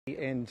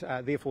and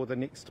therefore the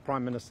next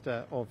Prime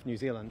Minister of New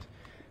Zealand.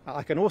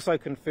 I can also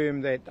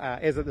confirm that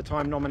as at the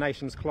time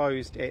nominations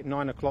closed at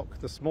 9 o'clock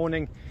this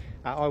morning,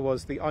 I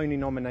was the only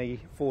nominee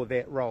for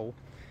that role.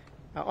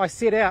 I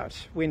set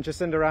out when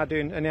Jacinda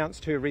Ardern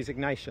announced her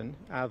resignation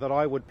that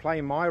I would play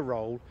my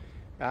role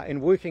in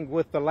working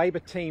with the Labour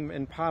team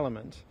in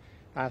Parliament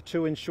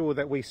to ensure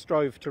that we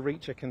strove to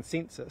reach a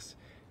consensus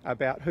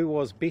about who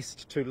was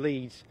best to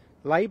lead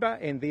Labour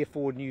and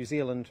therefore New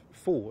Zealand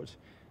forward.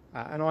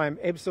 And I am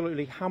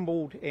absolutely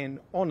humbled and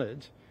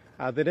honoured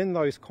that in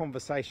those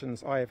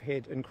conversations I have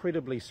had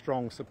incredibly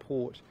strong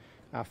support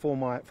from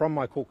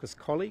my Caucus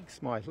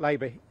colleagues, my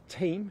Labour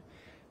team,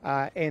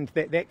 and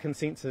that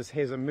consensus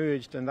has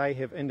emerged, and they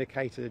have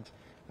indicated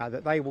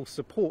that they will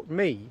support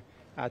me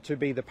to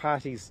be the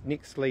party's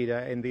next leader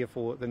and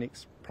therefore the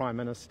next Prime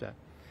Minister.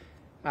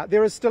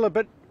 There is still a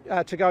bit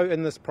to go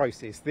in this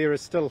process. There is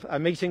still a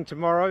meeting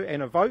tomorrow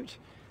and a vote.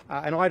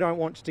 And I don't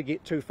want to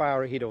get too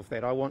far ahead of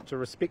that. I want to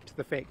respect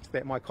the fact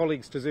that my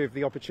colleagues deserve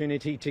the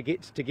opportunity to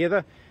get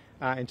together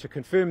and to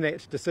confirm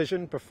that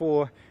decision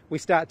before we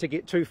start to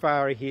get too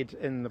far ahead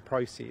in the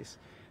process.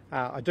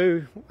 I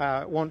do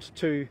want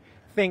to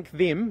thank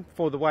them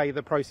for the way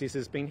the process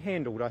has been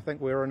handled. I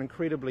think we're an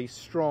incredibly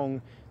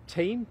strong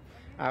team.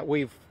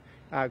 We've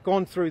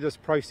gone through this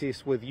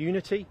process with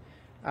unity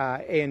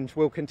and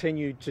will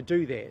continue to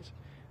do that.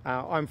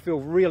 I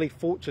feel really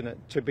fortunate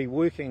to be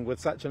working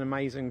with such an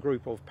amazing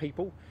group of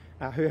people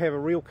who have a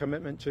real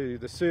commitment to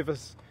the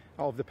service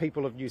of the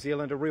people of New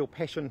Zealand, a real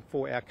passion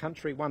for our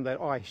country, one that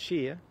I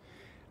share.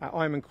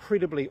 I'm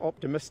incredibly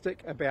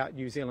optimistic about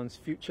New Zealand's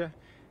future.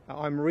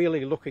 I'm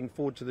really looking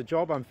forward to the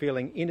job. I'm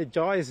feeling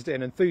energised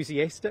and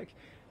enthusiastic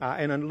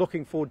and I'm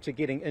looking forward to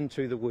getting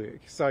into the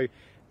work. So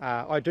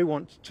I do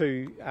want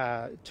to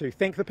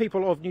thank the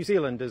people of New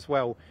Zealand as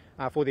well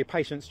for their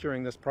patience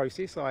during this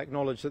process. I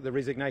acknowledge that the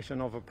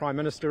resignation of a Prime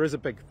Minister is a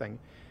big thing,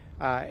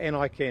 and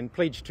I can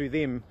pledge to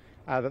them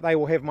that they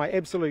will have my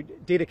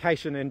absolute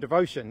dedication and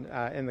devotion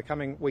in the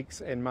coming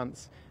weeks and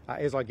months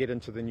as I get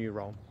into the new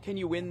role. Can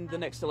you win the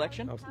next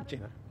election?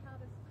 Jenna.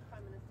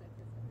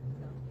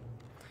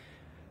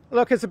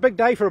 Look, it's a big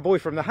day for a boy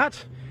from the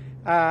hut,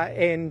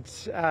 and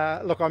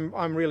look,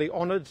 I'm really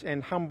honoured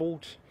and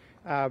humbled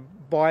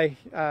by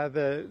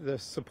the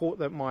support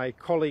that my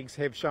colleagues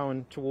have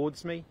shown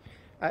towards me.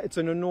 It's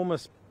an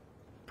enormous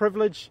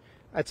privilege.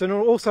 It's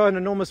also an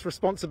enormous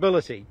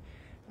responsibility,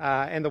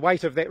 and the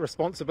weight of that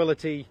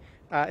responsibility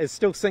is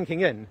still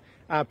sinking in.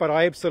 But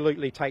I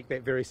absolutely take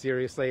that very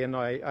seriously, and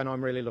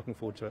I'm really looking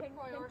forward to it.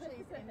 What are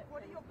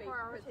your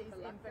priorities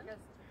and biggest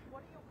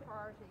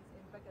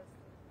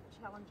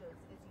challenges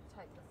as you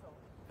take this on?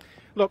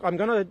 Look, I'm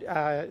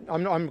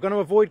going to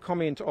avoid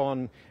comment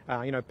on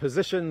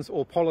positions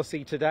or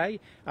policy today.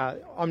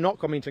 I'm not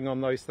commenting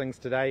on those things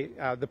today.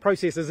 The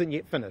process isn't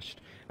yet finished.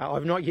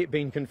 I've not yet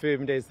been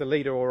confirmed as the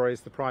leader or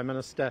as the Prime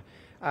Minister,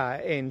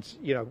 and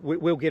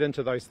we'll get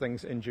into those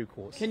things in due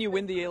course. Can you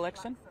win the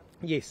election?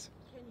 Yes.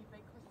 Can you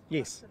be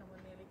Yes. and win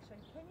the election?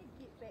 Can you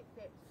get back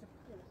that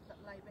support that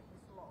Labour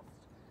has lost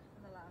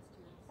in the last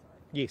year or so?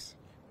 Yes.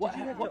 How do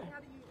you intend to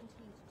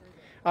do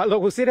that?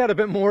 Look, we'll set out a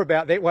bit more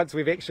about that once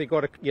we've actually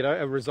got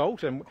a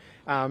result, and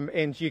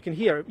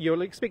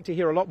you'll expect to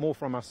hear a lot more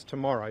from us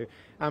tomorrow.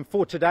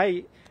 For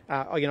today,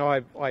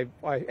 I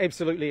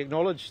absolutely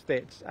acknowledge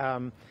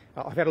that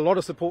I've had a lot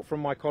of support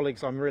from my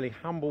colleagues. I'm really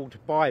humbled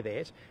by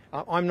that.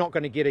 I'm not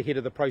going to get ahead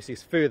of the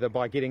process further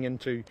by getting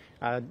into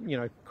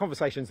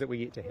conversations that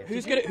we're yet to have.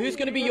 Who's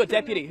going to be your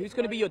deputy? Who's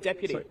going to be your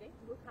deputy?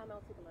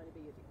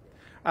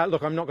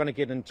 Look, I'm not going to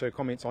get into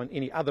comments on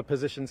any other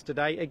positions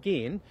today.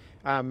 Again,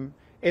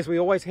 as we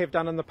always have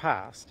done in the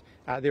past,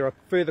 there are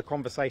further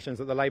conversations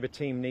that the Labour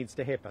team needs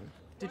to happen.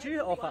 Did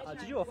you offer?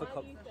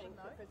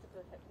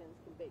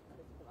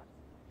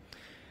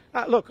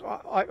 Look,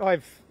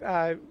 I've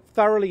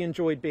thoroughly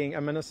enjoyed being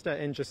a minister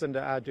in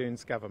Jacinda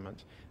Ardern's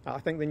government. I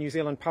think the New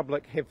Zealand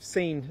public have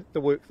seen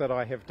the work that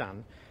I have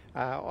done.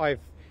 I've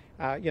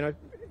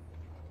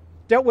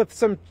dealt with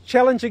some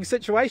challenging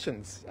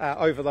situations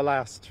over the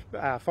last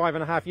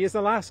 5.5 years,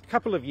 the last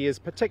couple of years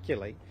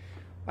particularly.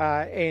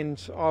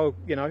 And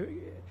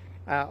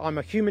I'm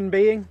a human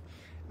being.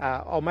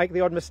 I'll make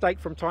the odd mistake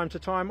from time to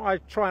time. I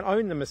try and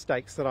own the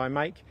mistakes that I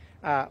make.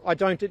 I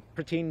don't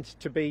pretend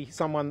to be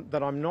someone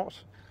that I'm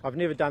not. I've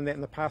never done that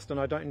in the past, and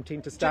I don't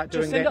intend to start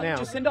doing that now.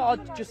 Jacinda There are a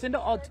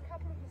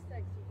couple of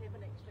mistakes you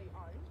haven't actually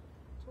owned,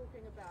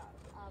 talking about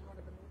one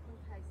of the Northland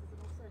cases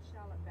and also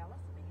Charlotte Bellis.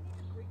 Are there any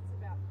regrets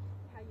about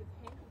how you've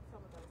handled some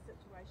of those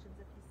situations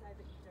if you say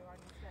that you do own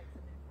mistakes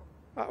and learn from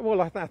them? Well,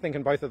 I think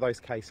in both of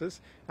those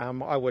cases,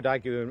 I would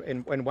argue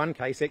in one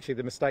case, actually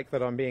the mistake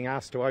that I'm being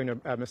asked to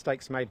own are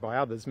mistakes made by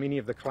others. Many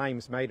of the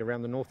claims made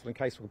around the Northland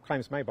case were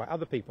claims made by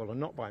other people and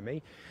not by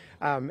me.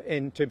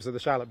 In terms of the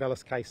Charlotte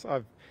Bellis case,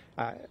 I've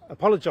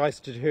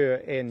apologised to her,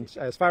 and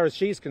as far as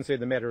she's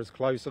concerned, the matter is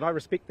closed, and I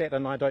respect that,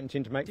 and I don't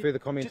intend to make further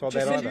comment on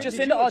that either.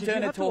 Jacinda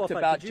Ardern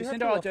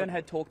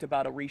had talked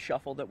about a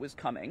reshuffle that was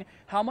coming.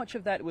 How much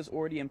of that was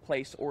already in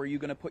place, or are you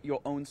going to put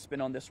your own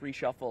spin on this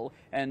reshuffle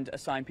and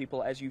assign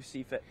people as you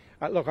see fit?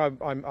 Look,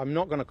 I'm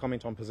not going to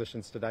comment on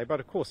positions today, but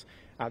of course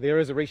there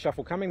is a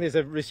reshuffle coming. There's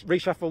a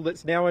reshuffle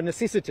that's now a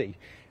necessity,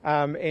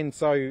 and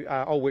so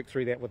I'll work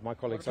through that with my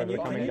colleagues over the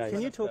coming days.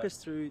 Can you talk us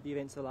through the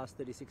events of the last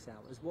 36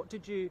 hours?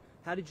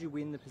 How did you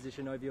win the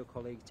position over your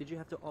colleagues? Did you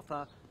have to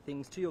offer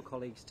things to your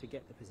colleagues to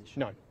get the position?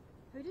 No.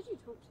 Who did you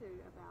talk to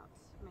about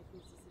making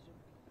this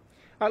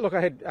decision? Look,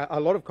 I had a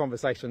lot of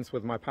conversations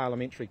with my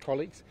parliamentary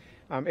colleagues.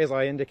 As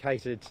I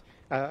indicated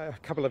a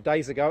couple of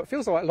days ago, it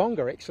feels like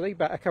longer actually,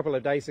 but a couple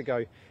of days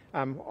ago,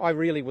 I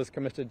really was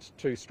committed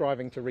to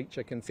striving to reach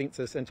a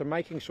consensus and to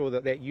making sure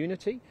that that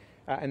unity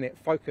and that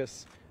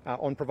focus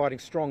on providing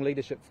strong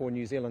leadership for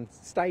New Zealand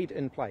stayed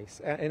in place,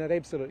 and it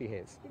absolutely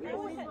has.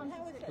 How is it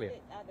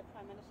that the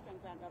Prime Minister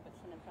and Grant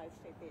Robertson have both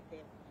said that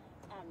they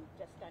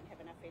just don't have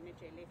enough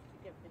energy left to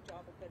give the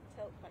job a good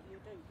tilt, but you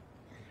do?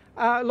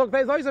 Look,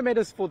 those are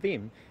matters for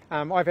them.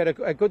 I've had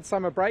a good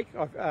summer break.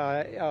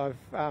 I've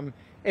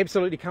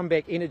absolutely come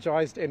back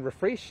energised and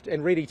refreshed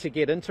and ready to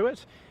get into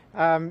it.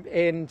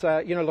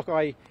 Look,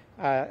 I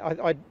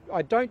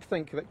don't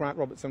think that Grant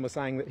Robertson was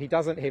saying that he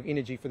doesn't have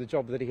energy for the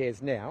job that he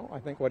has now. I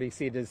think what he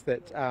said is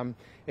that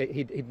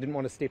he didn't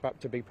want to step up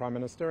to be Prime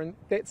Minister, and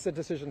that's a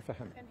decision for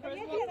him. And what's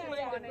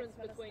the difference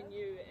between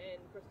you and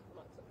Chris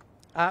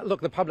Luxon?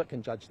 Look, the public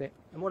can judge that.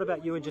 And what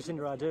about you and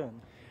Jacinda Ardern?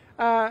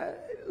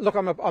 Look,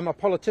 I'm a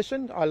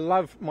politician. I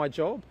love my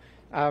job,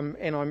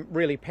 and I'm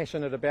really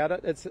passionate about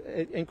it. It's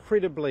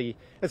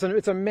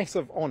a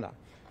massive honour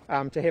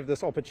to have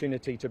this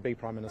opportunity to be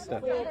Prime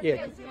Minister. Yeah.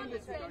 Can you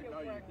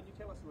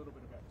tell us a little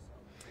bit about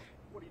yourself?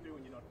 What do you do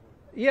when you're not at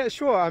work? Yeah,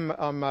 sure.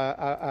 I'm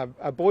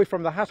a boy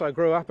from the hut. I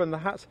grew up in the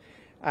hut.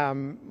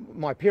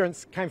 My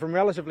parents came from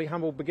relatively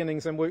humble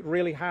beginnings and worked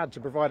really hard to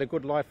provide a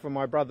good life for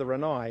my brother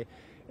and I.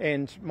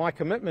 And my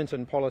commitment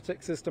in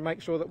politics is to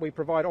make sure that we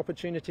provide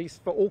opportunities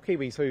for all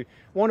Kiwis who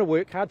want to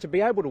work hard to be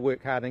able to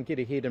work hard and get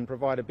ahead and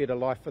provide a better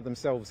life for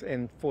themselves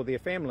and for their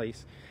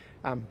families.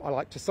 I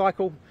like to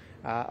cycle.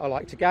 I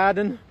like to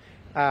garden.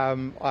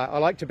 I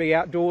like to be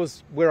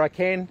outdoors where I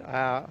can.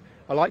 I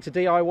like to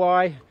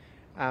DIY.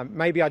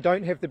 Maybe I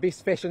don't have the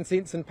best fashion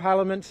sense in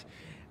Parliament.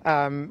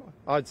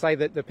 I'd say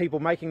that the people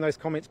making those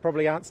comments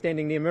probably aren't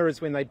standing near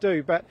mirrors when they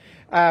do, but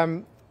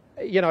I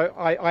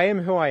am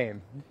who I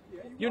am.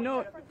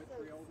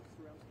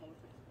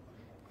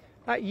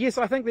 Yes,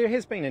 I think there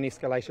has been an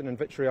escalation in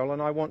vitriol,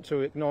 and I want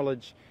to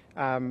acknowledge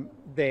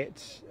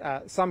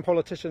that some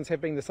politicians have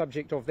been the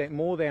subject of that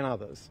more than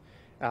others.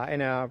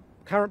 And our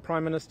current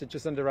Prime Minister,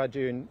 Jacinda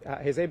Ardern,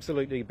 has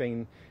absolutely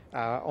been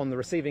on the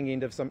receiving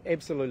end of some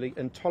absolutely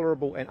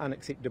intolerable and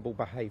unacceptable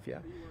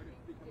behaviour.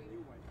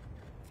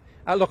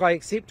 Look, I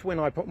accept when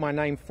I put my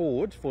name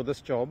forward for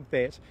this job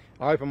that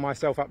I open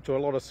myself up to a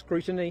lot of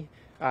scrutiny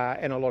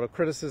and a lot of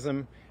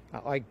criticism.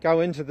 I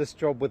go into this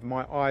job with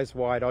my eyes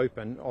wide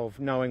open of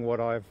knowing what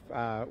I've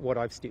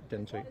stepped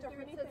into. Is there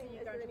anything you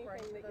don't agree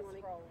with this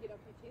role? Get off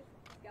your chest?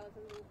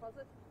 Skeletons in the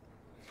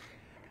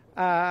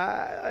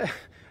closet?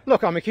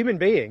 Look, I'm a human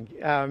being,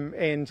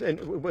 and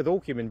with all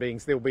human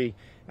beings, there'll be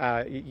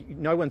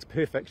no one's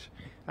perfect,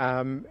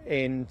 and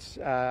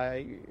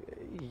I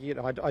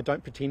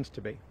don't pretend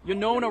to be. You're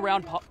known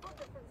around. What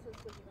differences would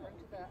you bring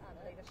to the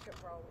leadership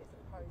role as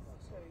opposed to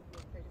your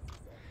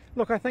predecessor?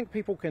 Look, I think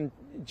people can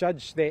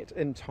judge that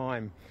in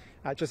time.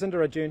 Jacinda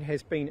Ardern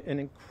has been an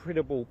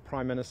incredible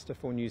Prime Minister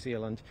for New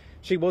Zealand.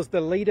 She was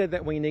the leader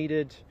that we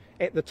needed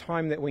at the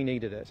time that we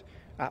needed it.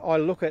 I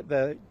look at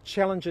the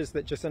challenges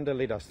that Jacinda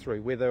led us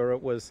through, whether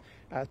it was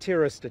a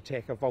terrorist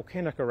attack, a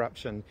volcanic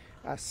eruption,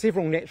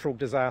 several natural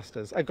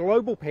disasters, a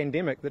global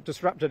pandemic that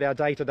disrupted our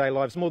day-to-day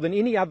lives more than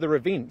any other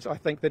event I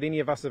think that any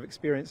of us have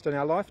experienced in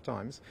our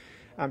lifetimes.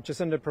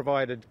 Jacinda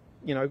provided,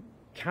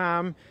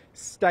 calm,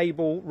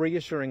 stable,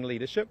 reassuring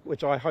leadership,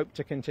 which I hope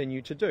to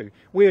continue to do.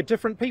 We're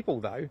different people,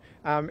 though,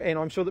 and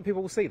I'm sure that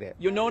people will see that.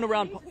 You're known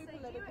around. Do you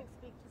expect to see a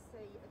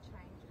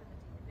change in the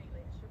DPP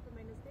leadership? I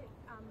mean, is that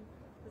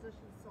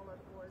position solid,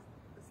 or is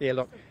Yeah,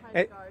 look,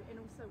 and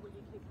also will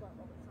you keep Grant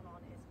Robertson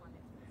on as one?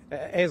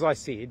 As I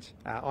said,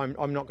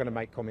 I'm not going to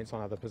make comments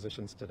on other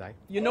positions today.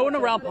 You're known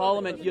around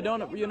Parliament. Sorry. Are you not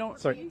prepared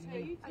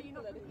to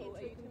too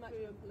much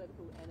of a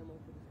political animal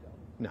for this job?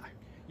 No.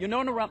 You're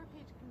known around.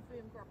 Prepared to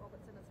confirm Grant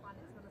Robertson as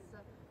Finance Minister?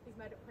 He's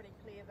made it pretty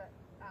clear that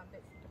that's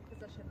the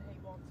position he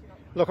wants.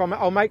 Look,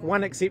 I'll make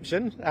one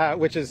exception,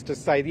 which is to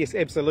say, yes,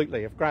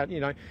 absolutely. If Grant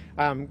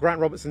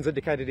Robertson's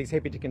indicated he's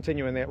happy to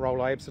continue in that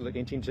role, I absolutely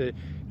intend to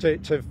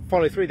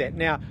follow through that.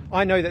 Now,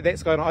 I know that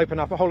that's going to open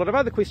up a whole lot of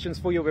other questions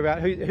for you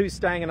about who's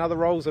staying in other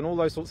roles and all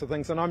those sorts of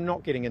things, and I'm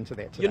not getting into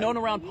that today. You're known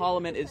around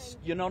Parliament as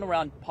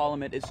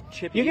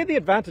Chippy. You get the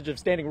advantage of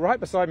standing right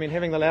beside me and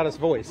having the loudest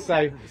voice.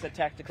 So it's a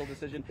tactical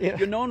decision. Yeah.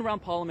 You're known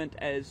around Parliament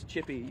as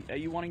Chippy. Are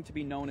you wanting to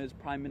be known as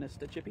Prime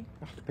Minister Chippy?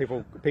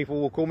 People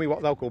will call me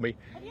what they'll call me.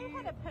 Have you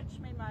had a pitch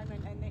me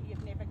moment and that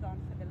you've never gone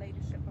for the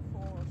leadership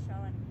before or shown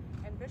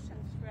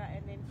ambitions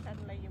and then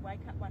suddenly you wake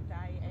up one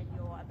day and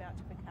you're about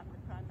to become the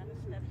Prime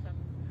Minister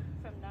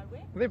from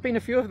nowhere? There have been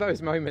a few of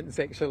those moments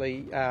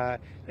actually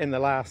in the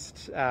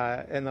last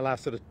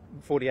sort of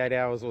 48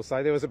 hours or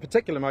so. There was a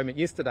particular moment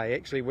yesterday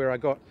actually where I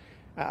got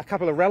a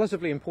couple of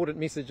relatively important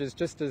messages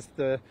just as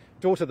the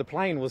door to the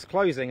plane was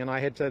closing, and I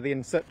had to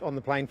then sit on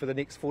the plane for the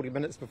next 40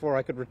 minutes before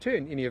I could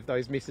return any of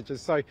those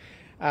messages. So,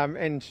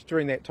 and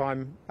during that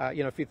time,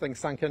 a few things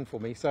sunk in for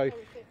me. So, was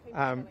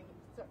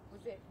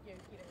that you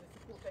the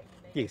support that you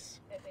needed yes,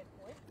 at that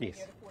point? yes.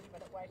 You had a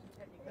 40-minute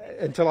wait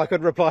Until I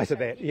could reply to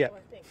that. Yeah.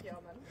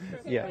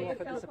 Yeah. Who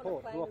offered the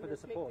support? Who offered the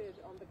support?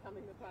 On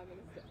becoming the Prime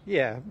Minister.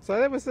 Yeah.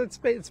 So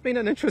it's been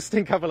an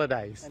interesting couple of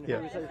days. And yeah.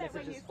 who was those When you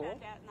messages for?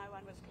 found out no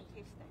one was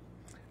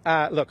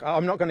contesting? Look,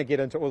 I'm not going to get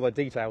into all the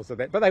details of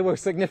that, but they were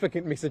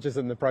significant messages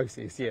in the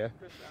process. Yeah.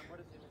 Chris, what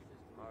is your message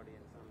to Māori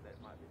and some that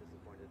might be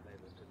disappointed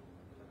Labour couldn't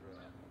deliver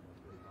a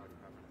Māori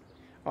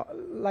Prime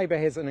Minister? Labour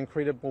has an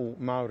incredible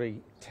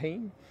Māori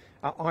team.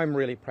 I'm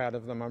really proud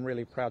of them. I'm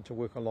really proud to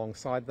work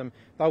alongside them.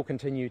 They'll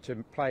continue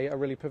to play a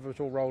really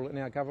pivotal role in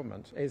our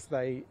government, as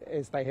they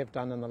have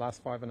done in the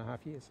last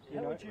 5.5 years.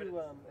 How would you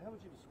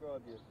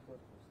describe your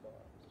political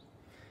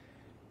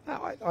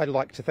style? I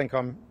like to think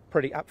I'm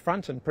pretty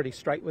upfront and pretty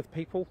straight with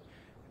people.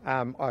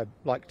 I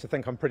like to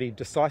think I'm pretty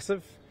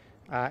decisive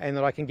and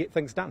that I can get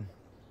things done.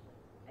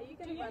 Are you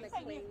going to run a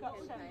clean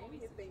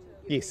campaign?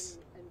 Yes.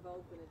 Been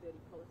involved in a dirty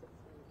politics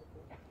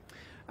thing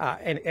before?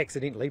 And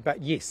accidentally,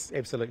 but yes,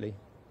 absolutely.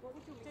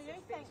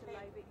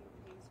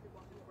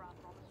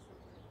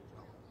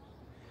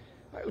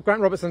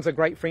 Grant Robertson's a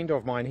great friend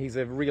of mine. He's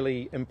a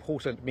really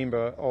important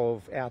member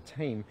of our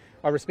team.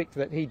 I respect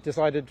that he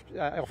decided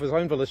of his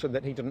own volition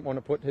that he didn't want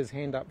to put his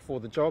hand up for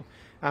the job.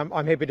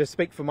 I'm happy to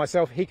speak for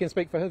myself. He can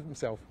speak for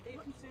himself. Are you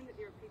concerned that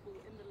there are people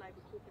in the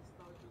Labour caucus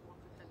though who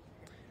wanted him to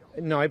have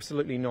the job? No,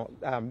 absolutely not.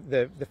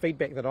 The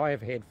feedback that I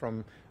have had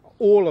from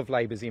all of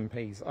Labour's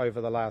MPs over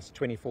the last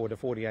 24 to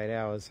 48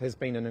 hours has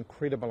been an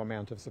incredible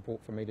amount of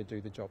support for me to do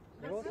the job.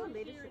 What's your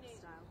leadership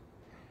style?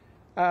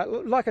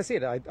 Like I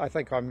said, I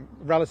think I'm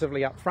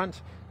relatively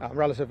upfront,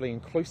 relatively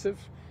inclusive.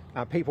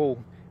 People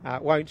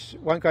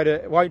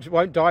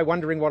won't die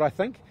wondering what I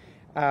think,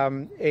 but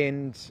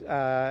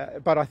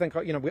I think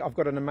I've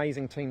got an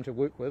amazing team to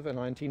work with, and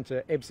I intend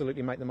to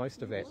absolutely make the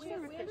most of that. We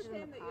reflected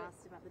in the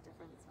past about the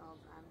difference of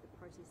the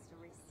protest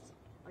arrest,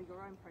 or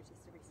your own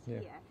protest arrest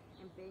here,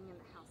 and being in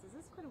the House. Is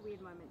this quite a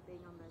weird moment, being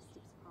on the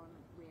steps of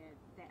Parliament where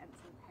that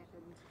incident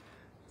happened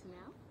to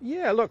now?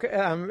 Yeah, look,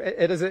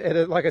 it is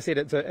like I said,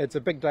 it's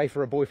a big day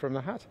for a boy from the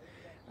hut,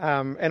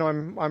 and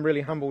I'm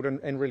really humbled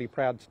and really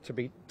proud to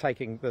be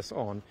taking this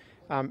on.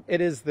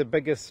 It is the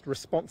biggest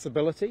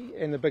responsibility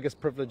and the biggest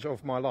privilege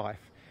of my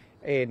life,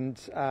 and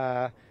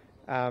all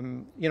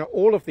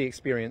of the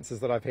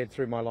experiences that I've had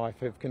through my life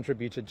have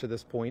contributed to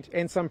this point,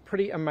 and some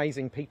pretty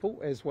amazing people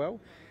as well.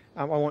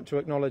 I want to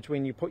acknowledge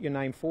when you put your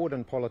name forward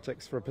in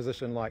politics for a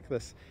position like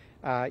this,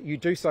 you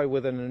do so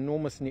with an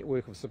enormous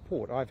network of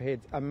support. I've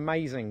had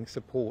amazing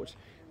support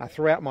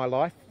throughout my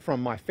life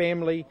from my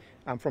family,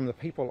 from the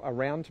people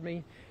around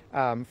me,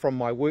 from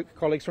my work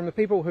colleagues, from the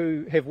people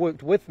who have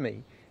worked with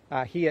me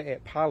here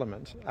at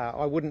Parliament.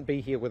 I wouldn't be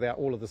here without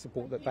all of the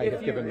support that they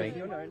have given me.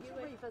 You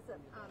revisit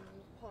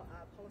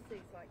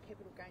policies like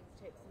capital gains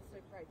tax and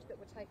superage that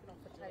were taken off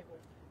the table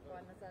by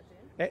Ms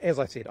Ardern? As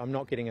I said, I'm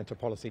not getting into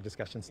policy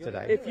discussions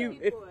today. And we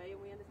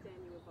understand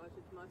you were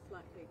voted most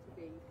likely to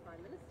be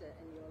Prime Minister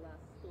in your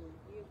last school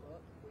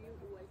yearbook. Were you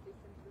always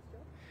destined for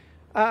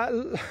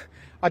this job?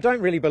 I don't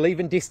really believe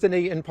in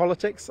destiny in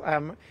politics.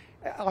 I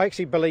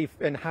actually believe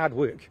in hard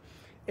work,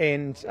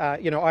 and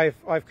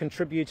I've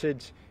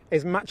contributed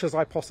as much as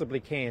I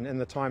possibly can in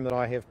the time that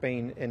I have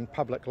been in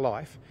public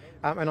life,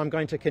 and I'm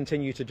going to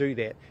continue to do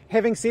that.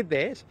 Having said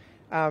that,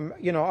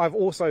 I've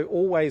also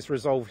always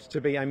resolved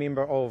to be a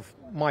member of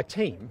my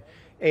team,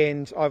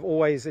 and I've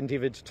always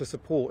endeavoured to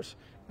support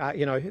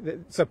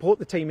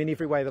the team in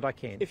every way that I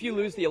can. If you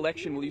lose the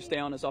election, will you stay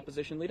on as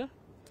opposition leader?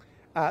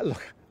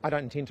 Look, I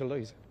don't intend to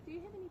lose. Do you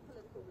have any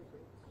political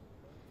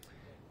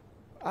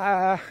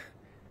regrets?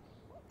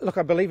 Look,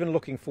 I believe in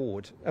looking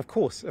forward. Of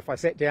course, if I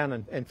sat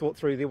down and thought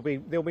through,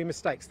 there'll be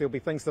mistakes. There'll be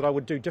things that I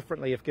would do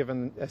differently if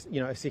given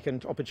a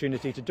second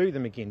opportunity to do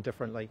them again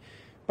differently.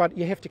 But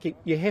you have to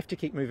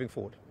keep moving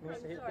forward.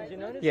 Did you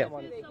notice Yeah.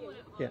 someone?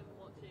 Yeah.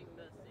 Watching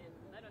this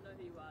and they don't know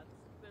who you are. It's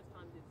the first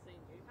time they've seen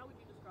you. How would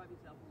you describe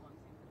yourself in one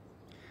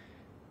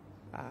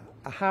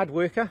sentence? A hard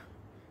worker,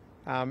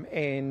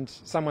 and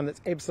someone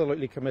that's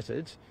absolutely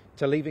committed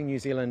to leaving New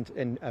Zealand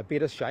in a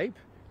better shape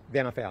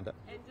than I found it.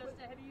 And just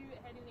have you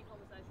had any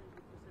conversations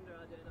with Jacinda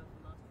Ardern over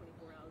the last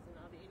 24 hours, and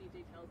are there any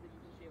details that you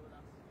can share with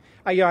us?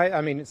 Yeah,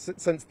 I mean,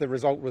 since the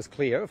result was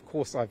clear, of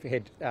course I've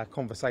had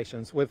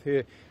conversations with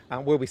her.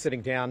 We'll be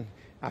sitting down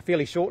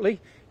fairly shortly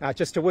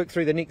just to work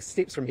through the next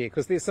steps from here,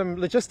 because there's some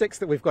logistics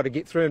that we've got to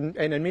get through,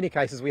 and in many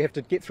cases we have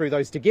to get through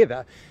those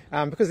together,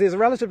 because there's a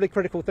relatively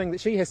critical thing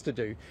that she has to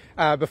do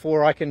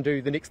before I can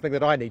do the next thing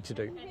that I need to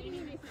do. And any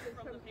messages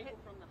from the people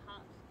from the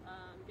hut,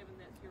 given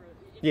that's your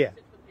Yeah.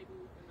 message for the people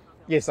in the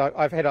hut? Yes,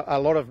 I've had a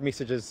lot of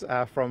messages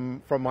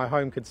from my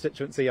home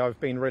constituency. I've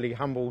been really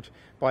humbled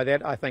by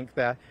that. I think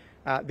they're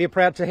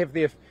proud to have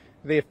the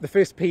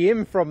first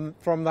PM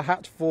from the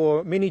hut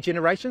for many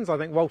generations. I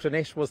think Walter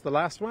Nash was the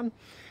last one.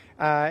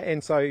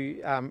 And so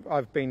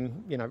I've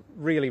been,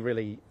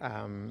 really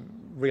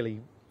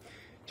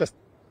just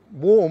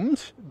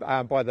warmed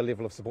by the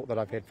level of support that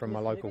I've had from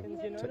my local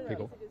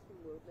people.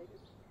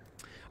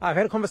 I've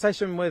had a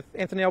conversation with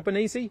Anthony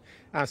Albanese.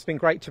 It's been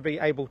great to be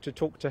able to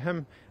talk to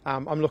him.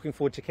 I'm looking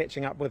forward to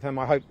catching up with him,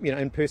 I hope,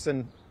 in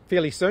person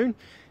fairly soon.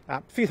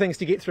 A few things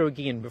to get through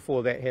again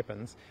before that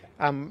happens.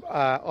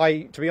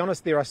 To be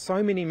honest, there are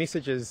so many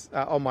messages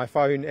on my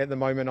phone at the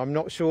moment. I'm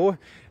not sure.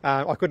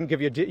 I couldn't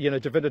give you a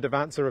definitive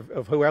answer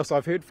of who else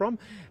I've heard from.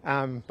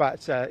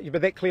 But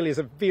that clearly is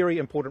a very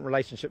important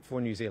relationship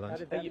for New Zealand. How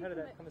did that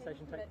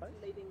conversation take place?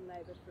 Leading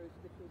Labour through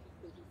to the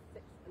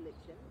 2026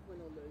 election, win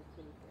or lose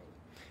 23?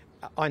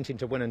 I intend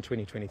to win in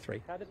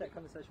 2023. How did that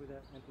conversation with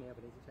Anthony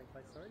Albanese take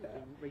place? Sorry, did he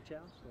reach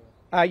out?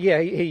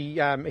 Yeah,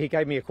 he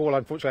gave me a call.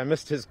 Unfortunately, I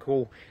missed his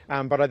call,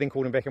 but I then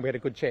called him back and we had a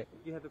good chat.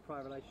 You have a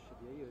prior relationship,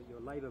 yeah?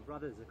 You're Labour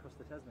brothers across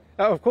the Tasman.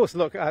 Of course,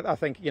 look, I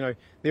think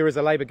there is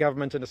a Labour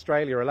government in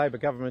Australia, a Labour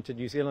government in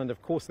New Zealand.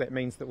 Of course, that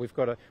means that we're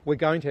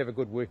going to have a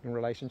good working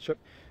relationship.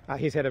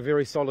 He's had a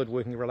very solid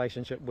working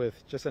relationship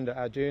with Jacinda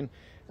Ardern.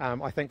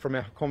 I think from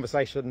our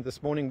conversation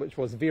this morning, which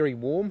was very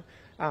warm,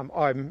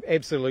 I'm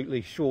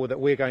absolutely sure that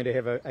we're going to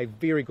have a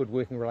very good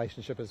working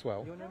relationship as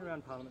well. You're known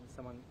around Parliament as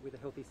someone with a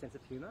healthy sense of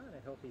humour and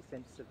a healthy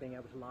sense of being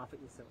able to laugh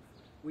at yourself.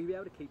 Will you be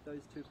able to keep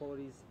those two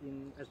qualities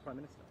in as Prime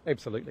Minister?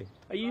 Absolutely.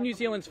 Are you New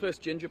Zealand's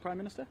first ginger Prime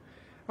Minister?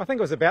 I think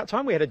it was about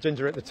time we had a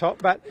ginger at the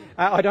top, but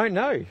I don't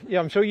know. Yeah,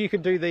 I'm sure you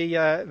could do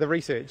the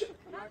research.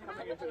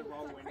 Coming into the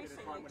role at a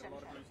time when a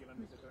lot of New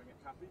Zealanders are doing it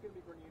tough, are you going to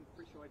be bringing in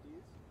fresh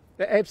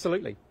ideas?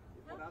 Absolutely.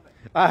 What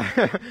are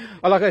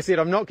they? Like I said,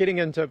 I'm not getting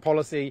into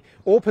policy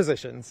or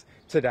positions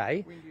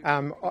today.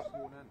 In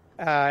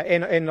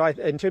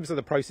terms of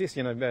the process,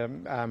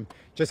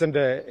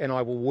 Jacinda and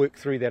I will work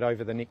through that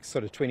over the next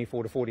sort of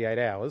 24 to 48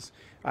 hours,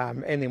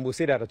 and then we'll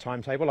set out a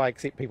timetable. I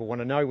accept people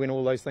want to know when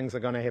all those things are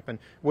going to happen.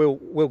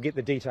 We'll get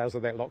the details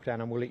of that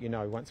lockdown and we'll let you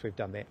know once we've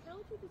done that. How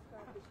would you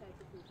describe the shape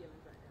of New Zealand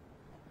right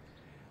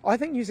now? I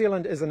think New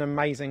Zealand is an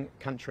amazing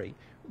country.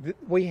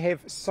 We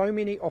have so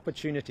many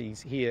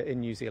opportunities here in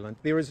New Zealand.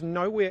 There is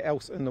nowhere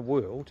else in the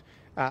world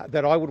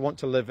that I would want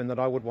to live and that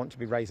I would want to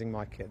be raising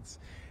my kids.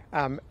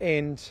 I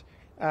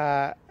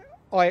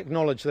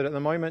acknowledge that at the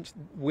moment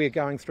we're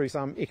going through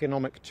some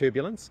economic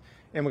turbulence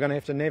and we're going to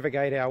have to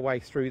navigate our way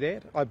through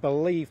that. I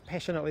believe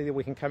passionately that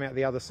we can come out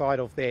the other side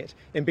of that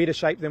in better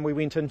shape than we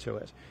went into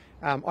it.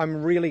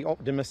 I'm really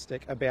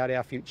optimistic about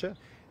our future.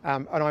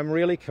 And I'm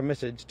really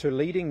committed to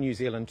leading New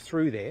Zealand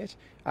through that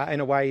in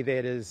a way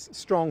that is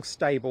strong,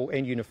 stable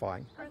and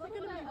unifying. Is there going to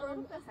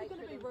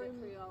be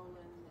room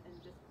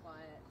and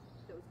disquiet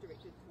that was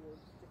directed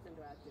towards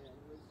Jacinda Ardern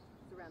was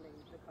surrounding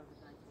the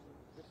COVID-19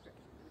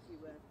 restrictions? You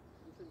were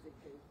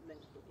intrinsically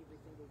linked with every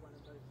single one of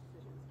those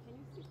decisions. Can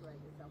you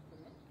separate yourself from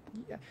that?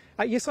 Yeah.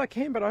 Yes, I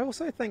can, but I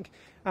also think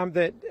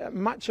that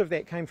much of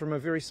that came from a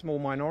very small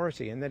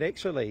minority, and that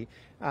actually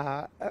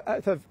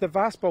the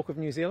vast bulk of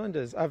New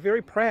Zealanders are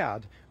very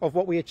proud of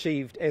what we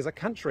achieved as a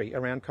country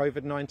around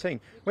COVID-19.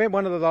 We had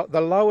one of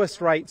the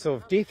lowest rates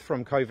of death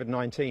from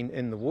COVID-19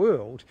 in the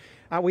world.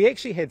 We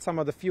actually had some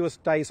of the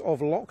fewest days of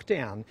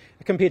lockdown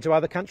compared to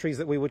other countries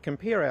that we would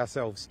compare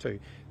ourselves to.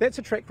 That's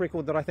a track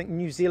record that I think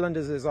New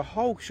Zealanders as a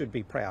whole should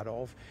be proud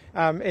of.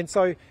 And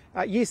so,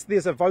 yes,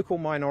 there's a vocal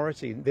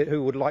minority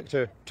who would like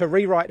to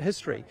rewrite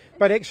history,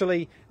 but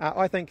actually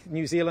I think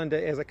New Zealand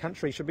as a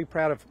country should be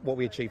proud of what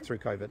we achieved through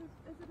COVID. Is it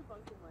a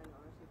vocal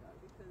minority though?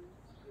 Because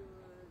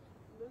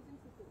you're losing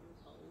support in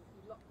polls,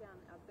 you locked down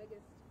our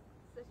biggest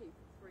city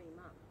for 3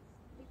 months.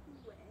 People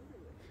were angry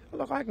with you.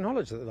 Look, I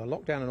acknowledge that the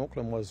lockdown in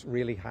Auckland was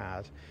really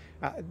hard.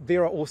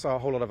 There are also a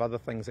whole lot of other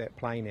things at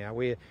play now.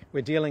 We're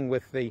dealing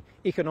with the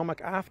economic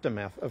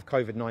aftermath of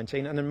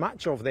COVID-19, and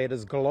much of that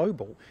is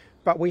global.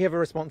 But we have a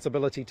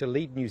responsibility to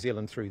lead New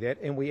Zealand through that,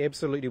 and we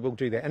absolutely will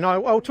do that. And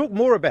I'll talk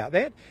more about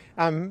that,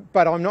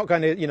 but I'm not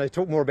going to,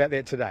 talk more about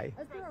that today.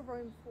 Is there a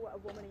room for a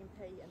woman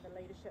MP in the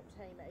leadership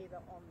team, either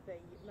on the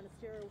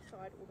ministerial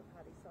side or the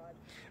party side?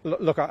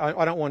 Look,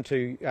 I don't want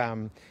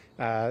to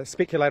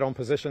speculate on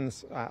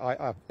positions.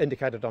 I've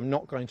indicated I'm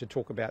not going to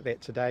talk about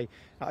that today.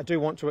 I do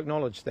want to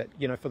acknowledge that,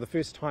 for the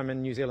first time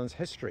in New Zealand's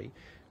history,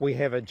 we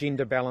have a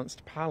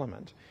gender-balanced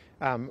parliament.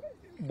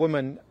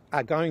 Women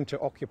are going to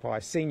occupy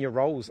senior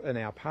roles in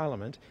our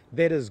parliament.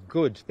 That is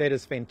good. That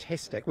is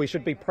fantastic. We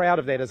should be proud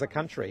of that as a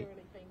country.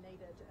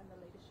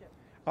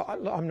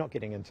 I'm not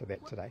getting into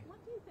that today. What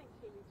do you think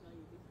Kiwis know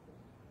you best for?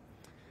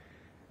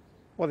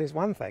 Well, there's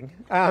one thing,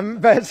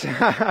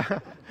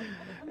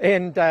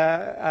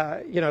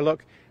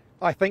 look,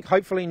 I think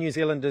hopefully New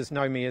Zealanders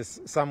know me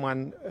as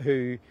someone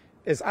who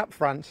is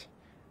upfront,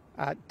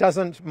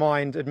 doesn't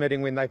mind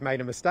admitting when they've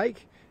made a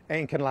mistake,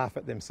 and can laugh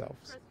at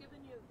themselves. Chris, given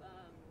you've done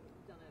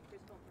a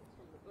press conference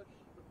from the bush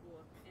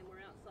before and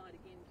we're outside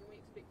again, can we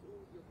expect all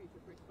your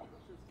future press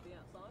conferences to be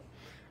outside?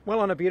 Well,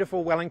 on a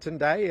beautiful Wellington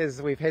day,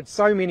 as we've had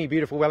so many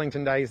beautiful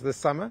Wellington days this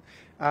summer,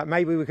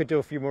 maybe we could do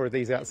a few more of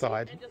these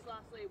outside. And just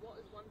lastly, what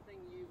is one thing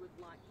you would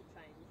like to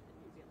change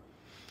in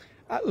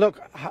New Zealand?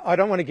 Look, I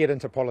don't want to get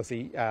into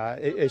policy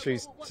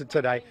issues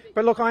today,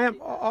 but look,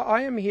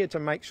 I am here to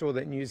make sure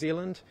that New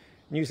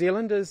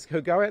Zealanders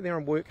who go out there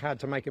and work hard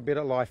to make a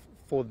better life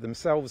for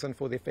themselves and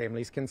for their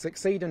families can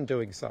succeed in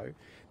doing so,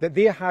 that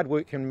their hard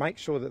work can make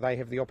sure that they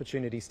have the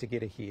opportunities to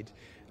get ahead.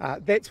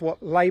 That's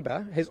what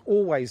Labour has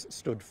always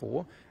stood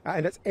for,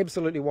 and it's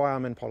absolutely why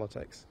I'm in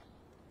politics.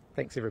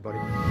 Thanks, everybody.